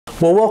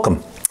Well,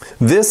 welcome.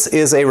 This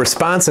is a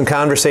response and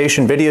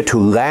conversation video to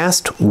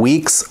last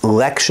week's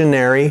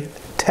lectionary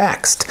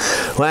text.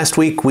 Last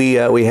week we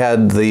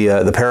had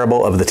the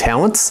parable of the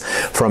talents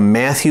from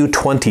Matthew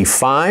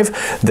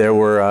 25. There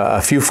were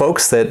a few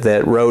folks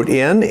that wrote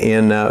in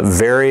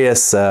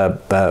various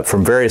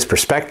from various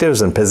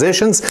perspectives and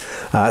positions.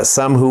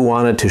 Some who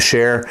wanted to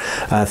share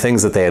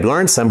things that they had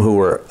learned, some who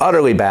were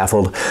utterly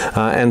baffled,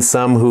 and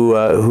some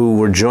who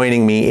were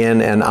joining me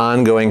in an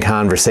ongoing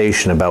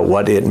conversation about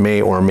what it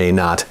may or may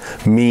not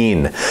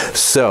mean.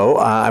 So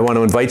I want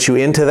to invite you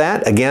into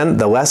that. Again,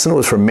 the lesson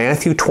was from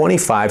Matthew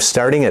 25,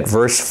 starting at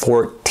verse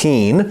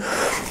 14,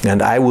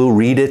 and I will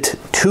read it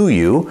to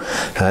you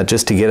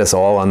just to get us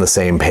all on the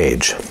same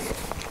page.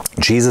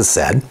 Jesus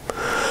said,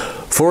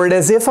 "For it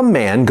is as if a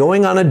man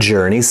going on a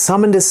journey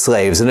summoned his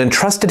slaves and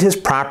entrusted his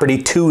property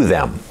to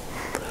them.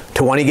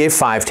 To one he gave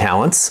 5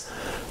 talents,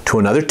 to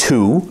another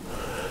 2,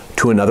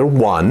 to another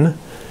 1,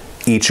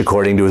 each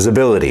according to his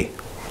ability.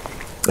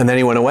 And then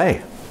he went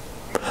away.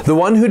 The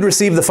one who'd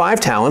received the 5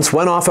 talents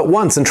went off at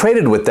once and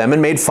traded with them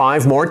and made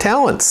 5 more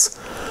talents.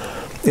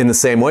 In the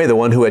same way, the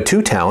one who had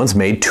 2 talents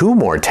made 2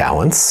 more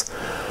talents.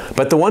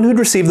 But the one who'd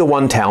received the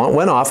 1 talent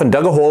went off and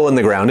dug a hole in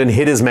the ground and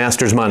hid his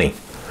master's money.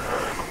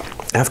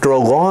 After a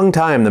long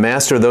time, the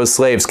master of those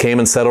slaves came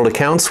and settled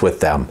accounts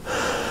with them.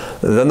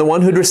 Then the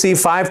one who'd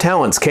received 5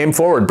 talents came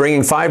forward,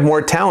 bringing 5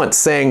 more talents,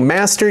 saying,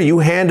 'Master, you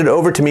handed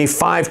over to me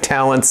 5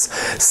 talents.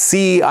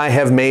 See, I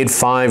have made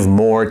 5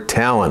 more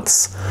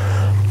talents.'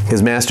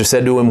 His master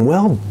said to him,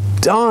 'Well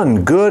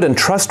done, good and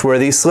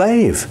trustworthy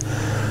slave.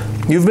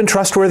 You've been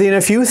trustworthy in a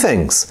few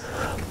things.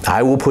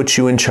 I will put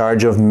you in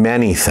charge of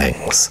many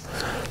things.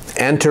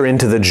 Enter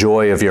into the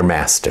joy of your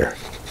master.'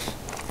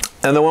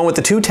 And the one with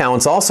the 2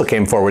 talents also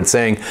came forward,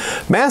 saying,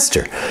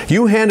 'Master,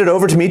 you handed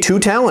over to me 2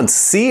 talents.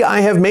 See,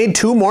 I have made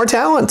 2 more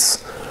talents.'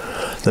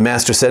 The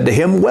master said to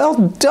him, 'Well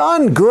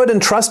done, good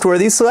and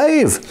trustworthy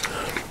slave.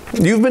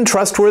 You've been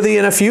trustworthy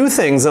in a few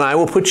things, and I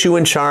will put you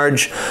in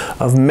charge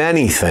of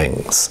many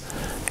things.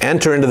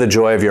 Enter into the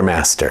joy of your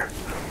master.'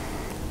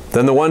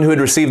 Then the one who had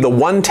received the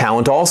 1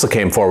 talent also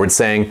came forward,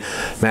 saying,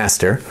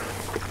 'Master,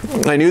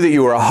 I knew that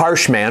you were a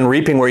harsh man,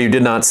 reaping where you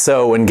did not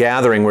sow and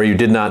gathering where you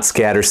did not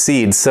scatter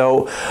seed.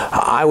 So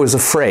I was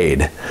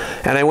afraid,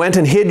 and I went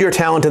and hid your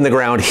talent in the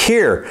ground.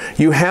 Here,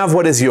 you have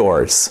what is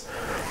yours.'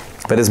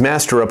 But his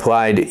master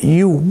replied,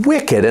 'You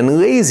wicked and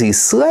lazy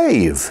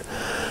slave.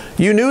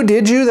 You knew,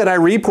 did you, that I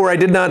reap where I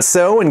did not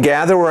sow and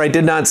gather where I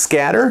did not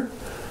scatter?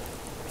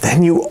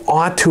 Then you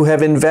ought to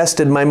have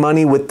invested my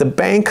money with the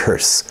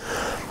bankers.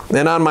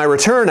 And on my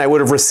return, I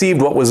would have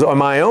received what was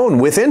my own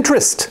with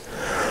interest.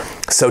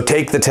 So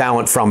take the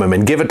talent from him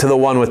and give it to the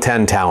one with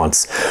 10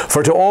 talents.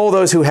 For to all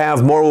those who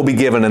have, more will be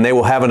given, and they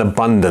will have an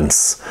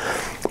abundance.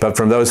 But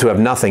from those who have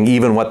nothing,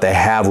 even what they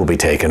have will be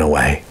taken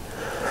away.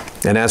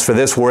 And as for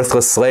this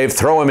worthless slave,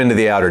 throw him into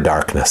the outer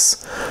darkness,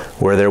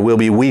 where there will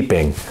be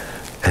weeping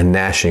and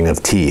gnashing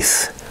of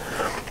teeth.'"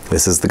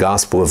 This is the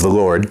gospel of the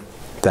Lord.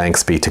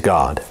 Thanks be to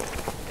God.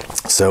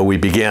 So we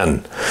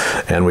begin,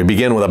 and we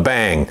begin with a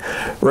bang.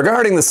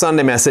 Regarding the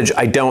Sunday message,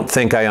 I don't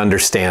think I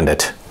understand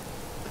it.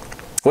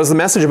 Was the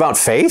message about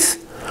faith?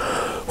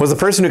 Was the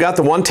person who got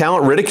the 1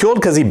 talent ridiculed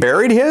because he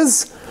buried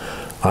his?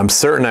 I'm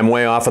certain I'm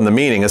way off on the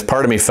meaning, as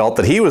part of me felt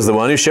that he was the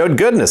one who showed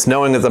goodness,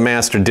 knowing that the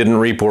master didn't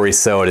reap where he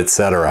sowed,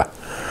 etc.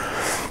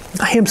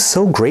 I am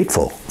so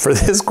grateful for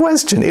this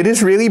question. It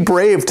is really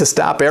brave to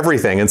stop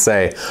everything and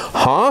say,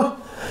 huh?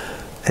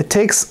 It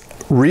takes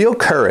real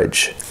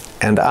courage,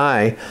 and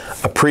I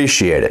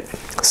appreciate it.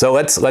 So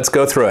let's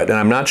go through it. And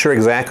I'm not sure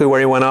exactly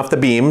where he went off the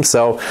beam,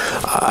 so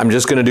I'm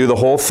just going to do the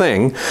whole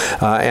thing,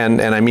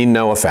 and I mean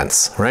no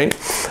offense, right?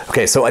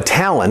 Okay, so a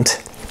talent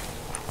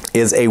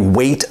is a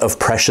weight of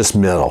precious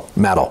metal,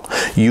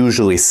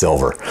 usually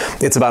silver.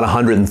 It's about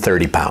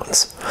 130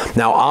 pounds.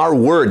 Now, our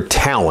word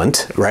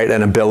talent, right,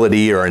 an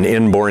ability or an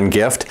inborn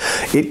gift,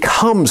 it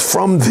comes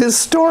from this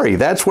story.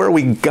 That's where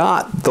we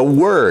got the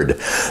word.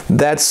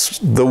 That's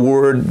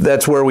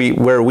where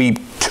we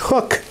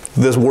took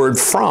this word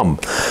from.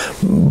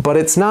 But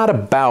it's not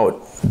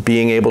about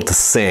being able to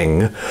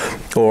sing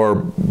or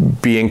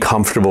being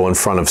comfortable in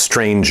front of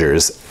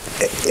strangers,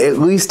 at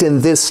least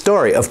in this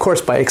story. Of course,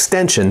 by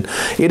extension,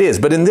 it is.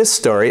 But in this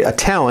story, a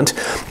talent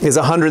is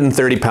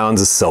 130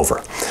 pounds of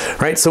silver,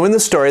 right? So in the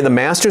story, the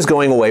master's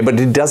going away, but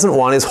he doesn't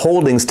want his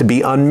holdings to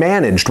be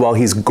unmanaged while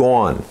he's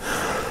gone.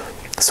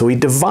 So he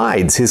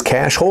divides his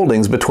cash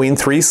holdings between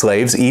 3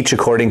 slaves, each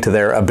according to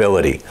their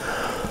ability.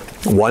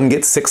 One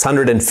gets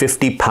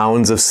 650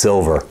 pounds of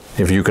silver,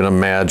 if you can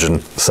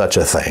imagine such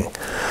a thing.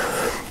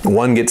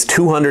 One gets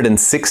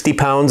 260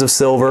 pounds of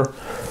silver,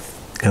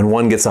 and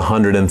one gets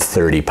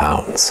 130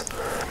 pounds.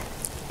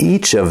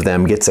 Each of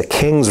them gets a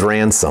king's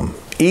ransom.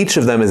 Each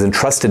of them is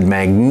entrusted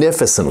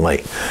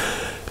magnificently.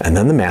 And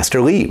then the master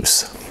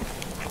leaves.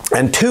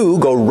 And 2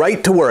 go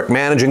right to work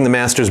managing the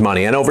master's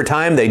money, and over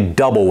time they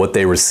double what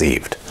they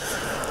received.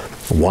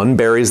 One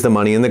buries the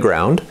money in the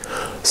ground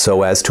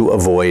so as to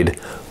avoid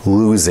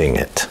losing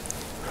it.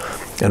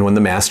 And when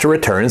the master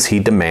returns, he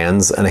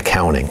demands an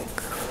accounting.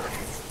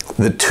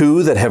 The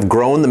two that have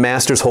grown the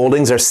master's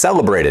holdings are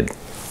celebrated,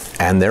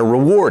 and they're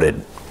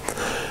rewarded.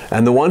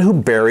 And the one who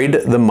buried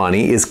the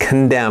money is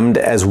condemned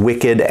as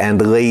wicked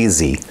and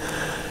lazy,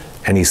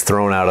 and he's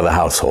thrown out of the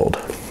household.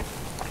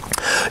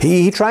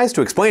 He tries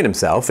to explain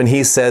himself, and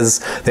he says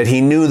that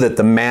he knew that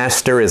the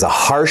master is a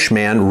harsh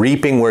man,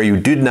 reaping where you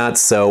did not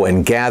sow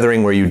and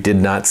gathering where you did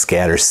not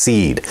scatter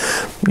seed.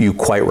 You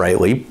quite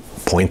rightly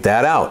point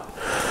that out.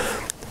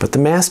 But the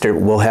master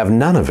will have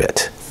none of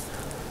it.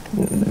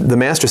 The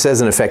master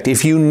says, in effect,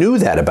 if you knew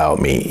that about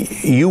me,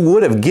 you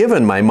would have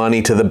given my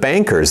money to the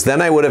bankers.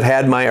 Then I would have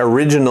had my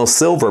original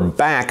silver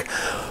back,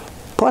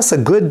 plus a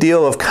good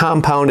deal of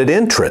compounded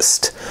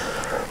interest.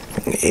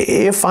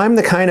 If I'm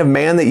the kind of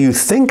man that you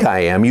think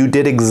I am, you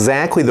did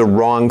exactly the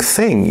wrong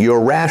thing.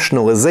 Your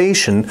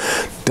rationalization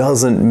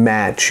doesn't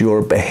match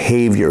your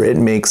behavior. It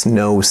makes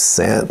no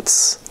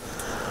sense.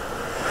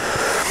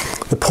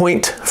 The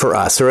point for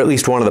us, or at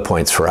least one of the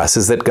points for us,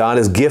 is that God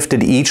has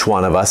gifted each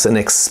one of us and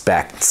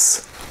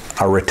expects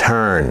a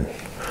return.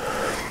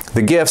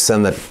 The gifts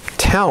and the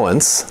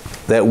talents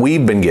that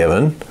we've been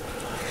given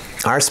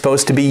are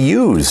supposed to be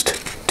used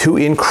to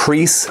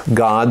increase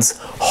God's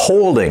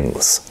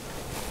holdings.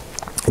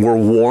 We're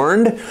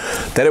warned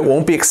that it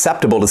won't be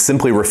acceptable to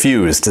simply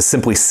refuse, to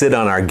simply sit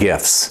on our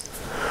gifts.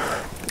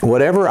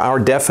 Whatever our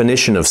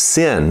definition of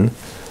sin,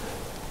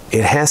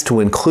 it has to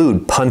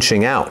include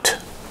punching out.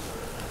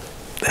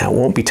 That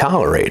won't be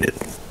tolerated.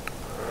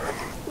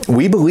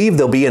 We believe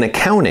there'll be an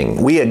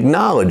accounting. We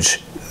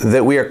acknowledge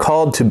that we are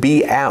called to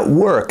be at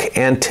work,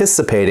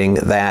 anticipating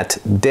that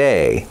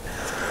day.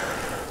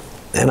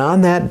 And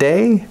on that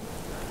day,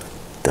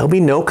 there'll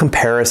be no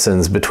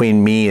comparisons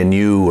between me and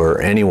you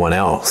or anyone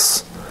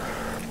else.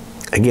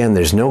 Again,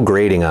 there's no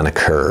grading on a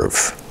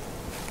curve.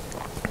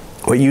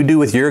 What you do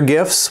with your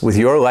gifts, with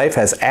your life,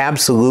 has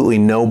absolutely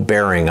no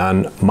bearing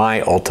on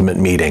my ultimate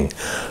meeting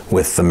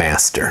with the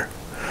Master.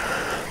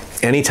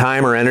 Any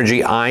time or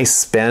energy I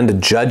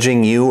spend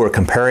judging you or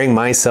comparing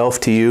myself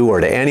to you or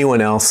to anyone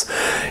else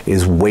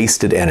is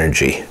wasted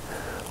energy,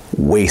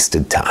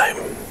 wasted time.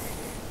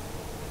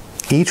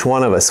 Each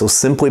one of us will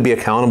simply be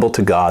accountable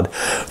to God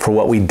for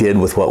what we did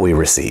with what we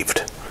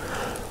received.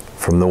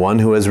 From the one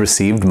who has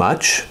received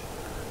much,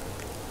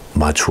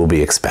 much will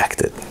be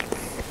expected.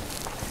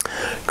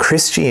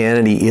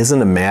 Christianity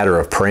isn't a matter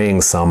of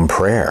praying some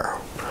prayer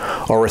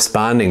or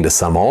responding to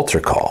some altar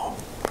call.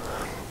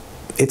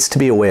 It's to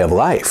be a way of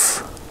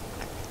life.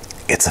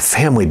 It's a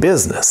family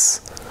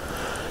business.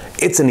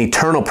 It's an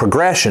eternal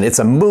progression. It's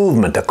a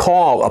movement, a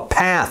call, a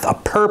path, a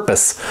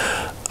purpose,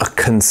 a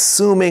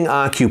consuming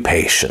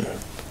occupation.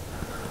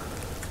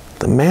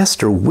 The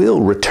Master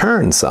will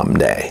return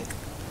someday.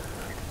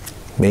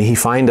 May he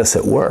find us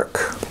at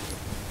work.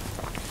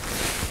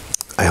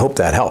 I hope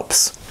that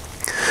helps.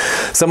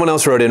 Someone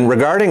else wrote in,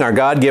 regarding our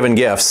God-given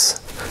gifts,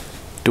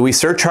 do we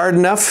search hard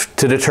enough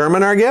to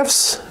determine our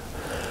gifts?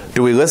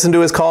 Do we listen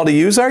to his call to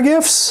use our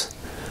gifts?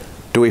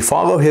 Do we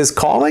follow his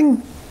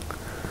calling?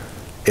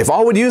 If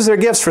all would use their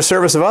gifts for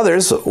service of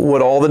others,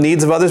 would all the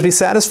needs of others be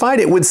satisfied?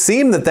 It would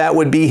seem that that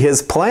would be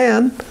his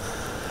plan.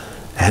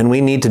 And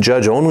we need to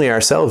judge only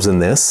ourselves in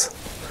this.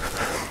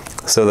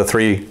 So the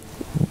three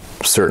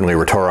certainly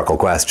rhetorical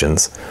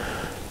questions.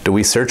 Do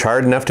we search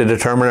hard enough to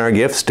determine our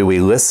gifts? Do we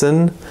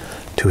listen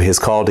to his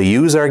call to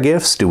use our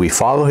gifts? Do we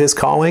follow his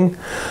calling?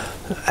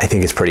 I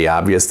think it's pretty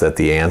obvious that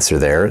the answer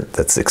there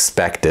that's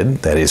expected,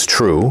 that is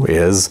true,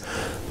 is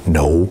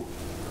no.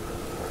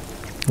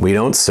 We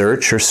don't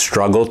search or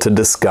struggle to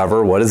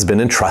discover what has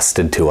been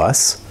entrusted to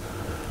us.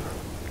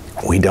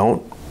 We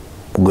don't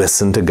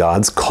listen to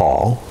God's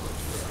call.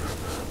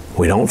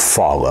 We don't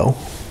follow.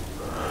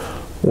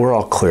 We're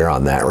all clear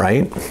on that,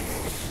 right?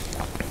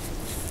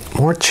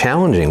 More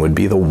challenging would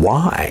be the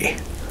why.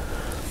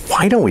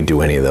 Why don't we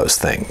do any of those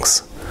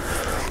things?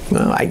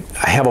 Well, I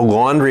have a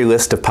laundry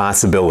list of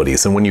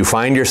possibilities, and when you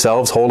find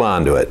yourselves, hold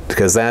on to it,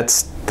 because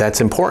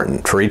that's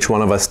important for each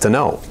one of us to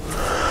know.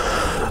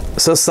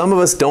 So some of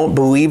us don't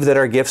believe that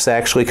our gifts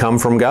actually come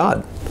from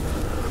God.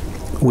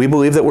 We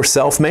believe that we're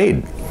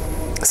self-made,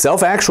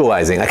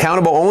 self-actualizing,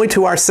 accountable only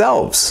to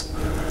ourselves.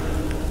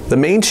 The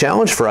main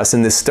challenge for us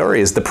in this story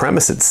is the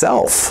premise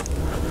itself,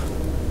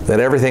 that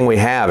everything we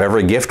have,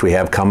 every gift we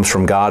have, comes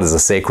from God as a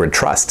sacred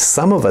trust.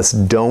 Some of us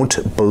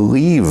don't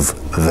believe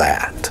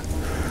that.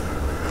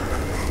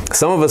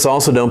 Some of us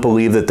also don't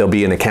believe that there'll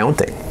be an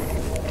accounting.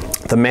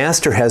 The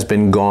Master has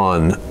been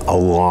gone a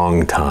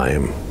long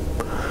time.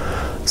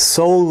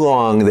 So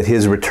long that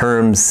his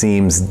return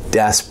seems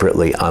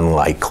desperately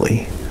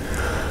unlikely.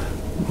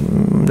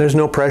 There's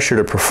no pressure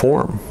to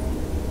perform.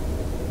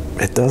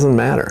 It doesn't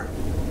matter.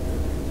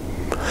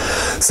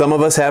 Some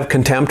of us have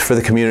contempt for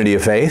the community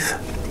of faith.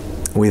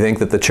 We think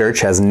that the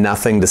church has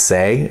nothing to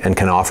say and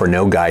can offer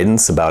no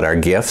guidance about our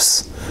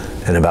gifts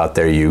and about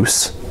their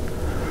use.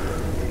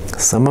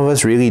 Some of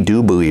us really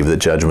do believe that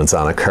judgment's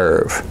on a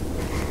curve.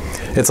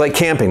 It's like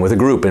camping with a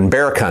group in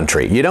bear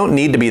country. You don't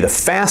need to be the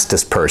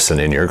fastest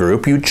person in your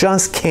group. You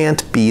just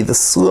can't be the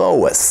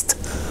slowest.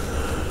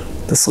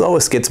 The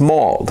slowest gets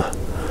mauled.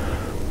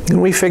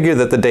 And we figure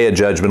that the day of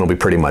judgment will be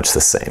pretty much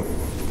the same.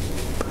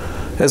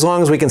 As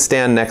long as we can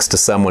stand next to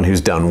someone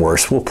who's done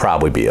worse, we'll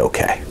probably be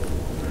okay.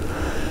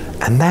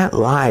 And that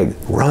lie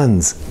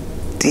runs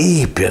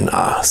deep in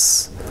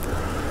us.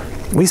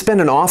 We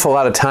spend an awful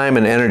lot of time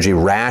and energy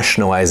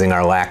rationalizing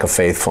our lack of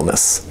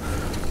faithfulness,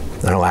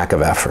 our lack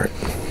of effort.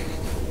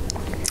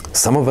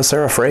 Some of us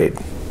are afraid.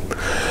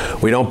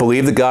 We don't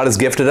believe that God has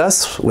gifted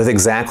us with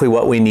exactly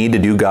what we need to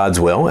do God's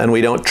will, and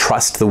we don't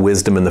trust the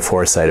wisdom and the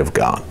foresight of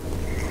God.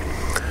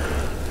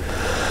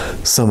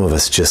 Some of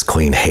us just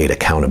clean hate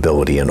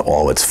accountability in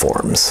all its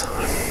forms.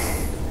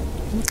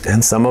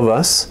 And some of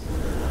us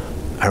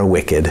are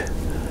wicked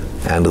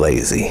and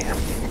lazy.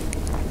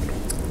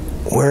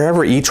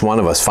 Wherever each one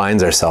of us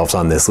finds ourselves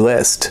on this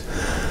list,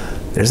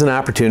 there's an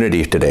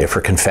opportunity today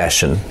for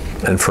confession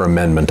and for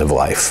amendment of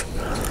life.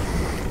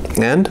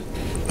 And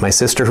my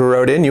sister who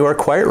wrote in, you are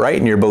quite right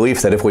in your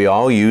belief that if we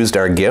all used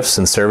our gifts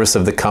in service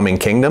of the coming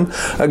kingdom,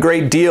 a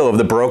great deal of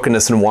the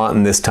brokenness and want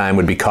in this time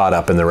would be caught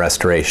up in the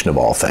restoration of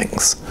all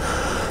things.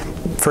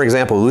 For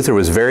example, Luther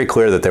was very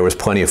clear that there was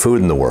plenty of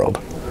food in the world.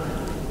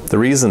 The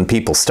reason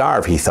people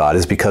starve, he thought,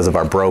 is because of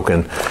our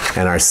broken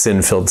and our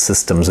sin-filled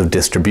systems of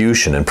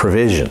distribution and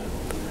provision.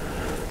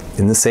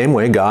 In the same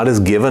way, God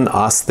has given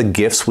us the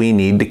gifts we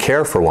need to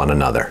care for one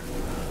another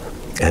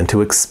and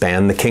to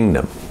expand the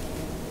kingdom,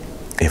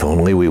 if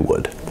only we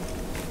would.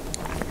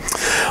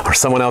 Or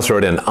someone else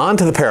wrote in, on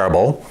to the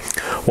parable,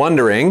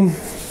 wondering,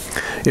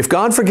 if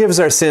God forgives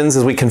our sins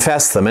as we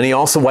confess them and he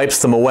also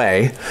wipes them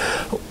away,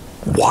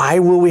 why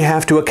will we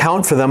have to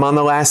account for them on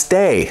the last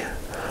day?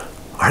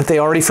 Aren't they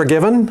already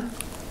forgiven?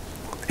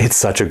 It's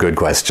such a good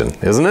question,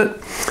 isn't it?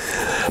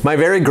 My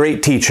very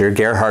great teacher,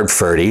 Gerhard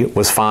Forde,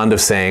 was fond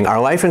of saying, our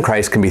life in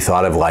Christ can be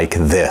thought of like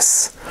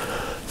this.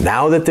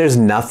 Now that there's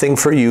nothing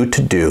for you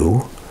to do,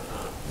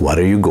 what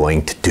are you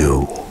going to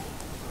do?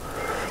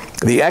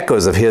 The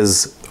echoes of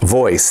his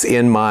voice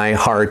in my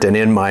heart and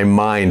in my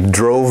mind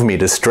drove me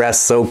to stress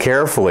so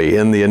carefully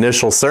in the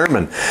initial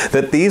sermon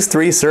that these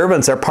three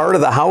servants are part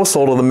of the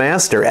household of the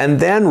master and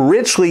then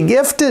richly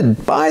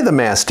gifted by the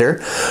master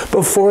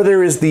before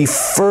there is the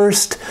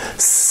first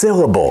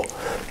syllable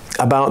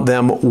about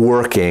them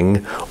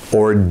working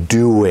or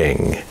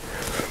doing.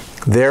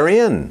 They're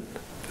in.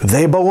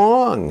 They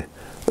belong.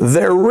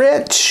 They're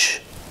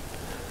rich.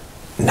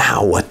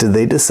 Now, what do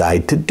they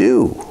decide to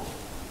do?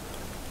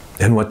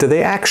 And what do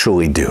they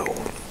actually do?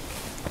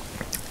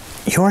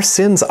 Your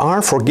sins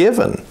are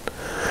forgiven.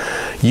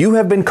 You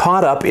have been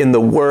caught up in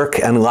the work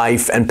and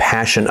life and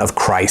passion of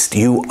Christ.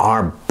 You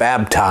are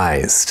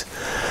baptized.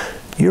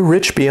 You're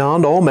rich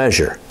beyond all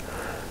measure,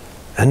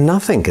 and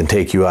nothing can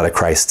take you out of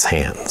Christ's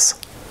hands.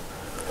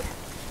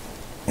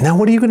 Now,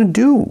 what are you going to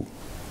do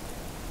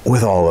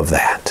with all of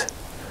that?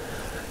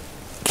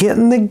 Get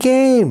in the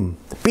game.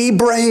 Be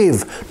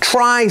brave.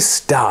 Try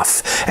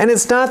stuff. And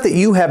it's not that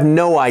you have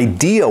no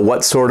idea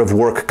what sort of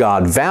work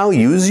God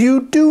values.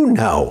 You do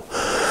know.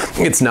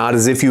 It's not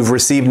as if you've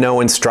received no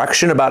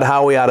instruction about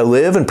how we ought to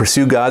live and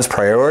pursue God's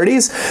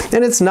priorities.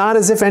 And it's not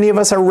as if any of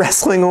us are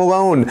wrestling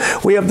alone.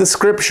 We have the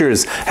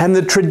scriptures and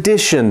the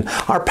tradition,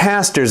 our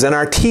pastors and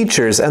our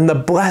teachers, and the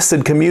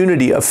blessed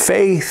community of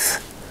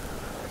faith.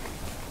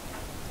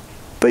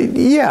 But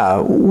yeah,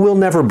 we'll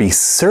never be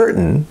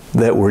certain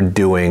that we're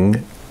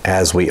doing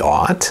as we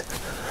ought.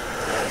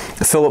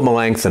 Philip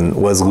Melanchthon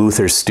was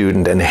Luther's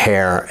student and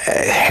heir,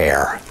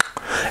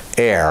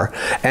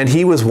 and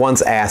he was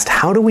once asked,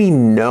 how do we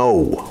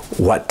know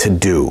what to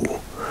do?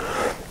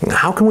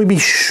 How can we be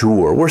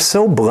sure? We're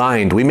so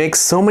blind. We make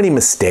so many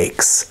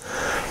mistakes.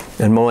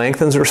 And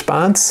Melanchthon's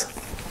response?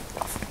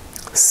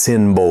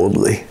 Sin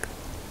boldly.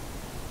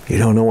 You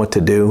don't know what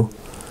to do?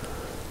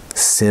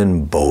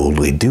 Sin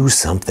boldly. Do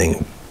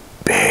something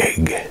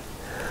big.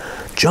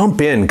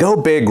 Jump in, go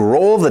big,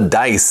 roll the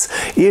dice.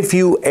 If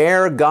you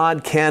err,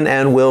 God can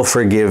and will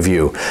forgive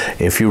you.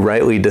 If you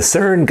rightly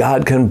discern,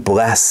 God can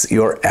bless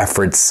your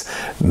efforts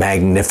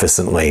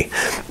magnificently.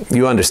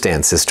 You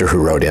understand, sister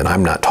who wrote in,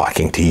 I'm not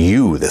talking to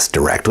you this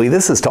directly.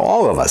 This is to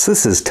all of us.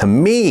 This is to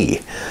me.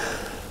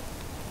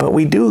 But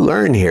we do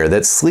learn here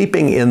that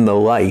sleeping in the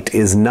light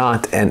is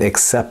not an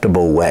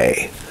acceptable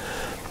way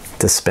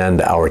to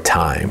spend our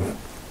time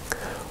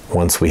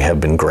once we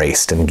have been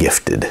graced and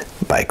gifted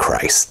by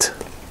Christ.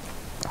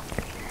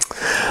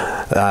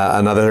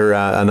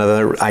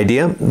 Another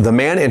idea, the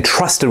man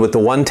entrusted with the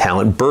one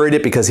talent buried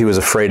it because he was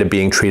afraid of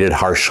being treated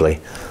harshly.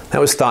 That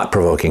was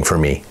thought-provoking for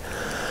me.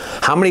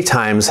 How many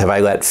times have I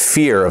let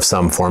fear of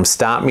some form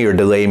stop me or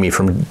delay me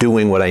from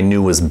doing what I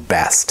knew was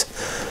best?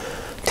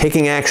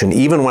 Taking action,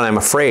 even when I'm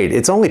afraid,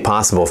 it's only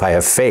possible if I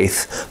have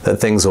faith that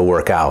things will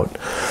work out.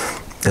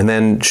 And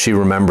then she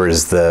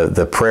remembers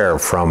the prayer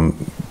from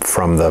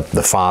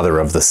the father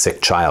of the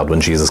sick child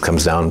when Jesus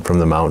comes down from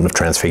the mountain of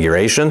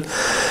transfiguration.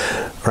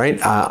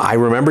 Right? I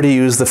remember to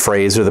use the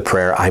phrase or the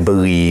prayer, I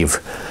believe,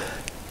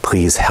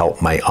 please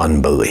help my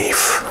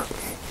unbelief.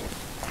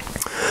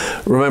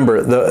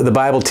 Remember, the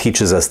Bible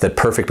teaches us that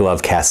perfect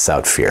love casts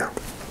out fear.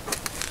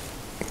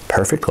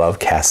 Perfect love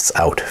casts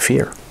out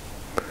fear.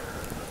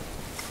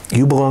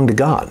 You belong to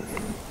God.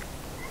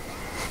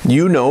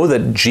 You know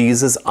that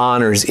Jesus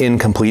honors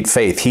incomplete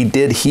faith. He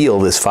did heal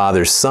this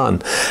father's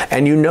son.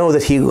 And you know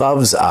that he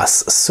loves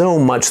us so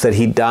much that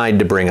he died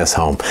to bring us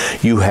home.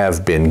 You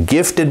have been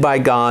gifted by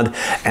God,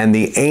 and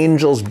the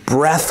angels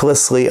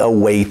breathlessly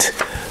await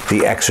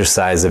the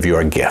exercise of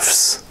your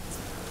gifts.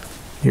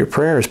 Your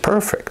prayer is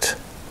perfect.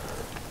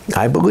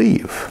 I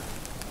believe.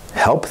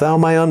 Help thou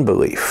my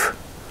unbelief.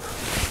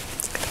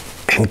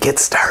 And get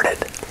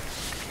started.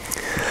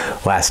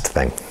 Last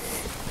thing.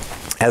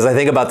 As I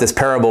think about this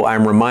parable,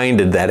 I'm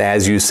reminded that,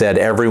 as you said,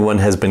 everyone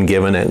has been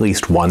given at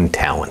least one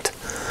talent.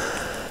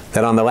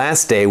 That on the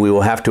last day, we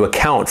will have to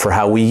account for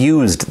how we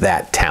used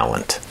that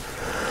talent.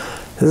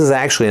 This is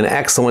actually an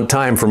excellent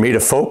time for me to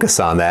focus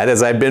on that,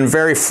 as I've been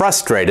very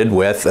frustrated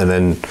with, and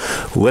then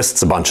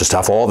lists a bunch of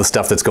stuff, all the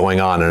stuff that's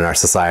going on in our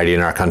society, in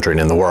our country,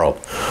 and in the world.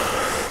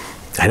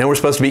 I know we're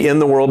supposed to be in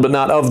the world, but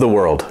not of the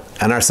world,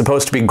 and are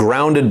supposed to be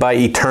grounded by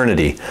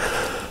eternity.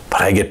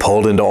 But I get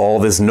pulled into all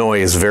this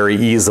noise very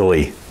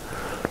easily.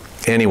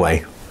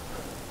 Anyway,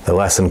 the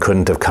lesson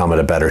couldn't have come at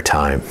a better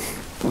time.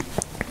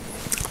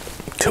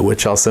 To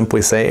which I'll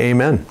simply say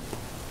amen.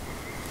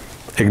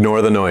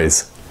 Ignore the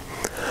noise.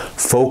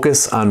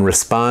 Focus on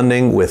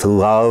responding with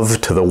love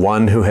to the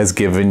one who has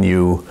given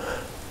you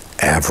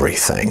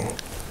everything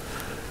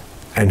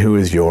and who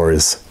is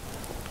yours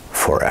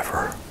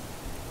forever.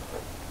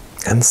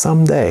 And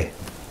someday,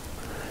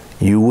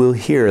 you will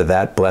hear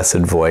that blessed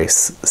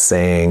voice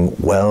saying,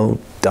 "Well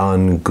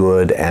done,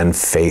 good and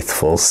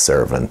faithful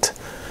servant.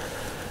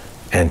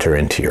 Enter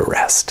into your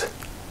rest."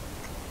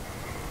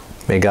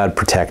 May God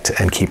protect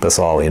and keep us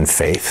all in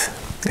faith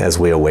as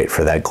we await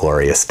for that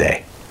glorious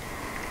day.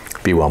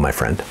 Be well, my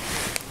friend.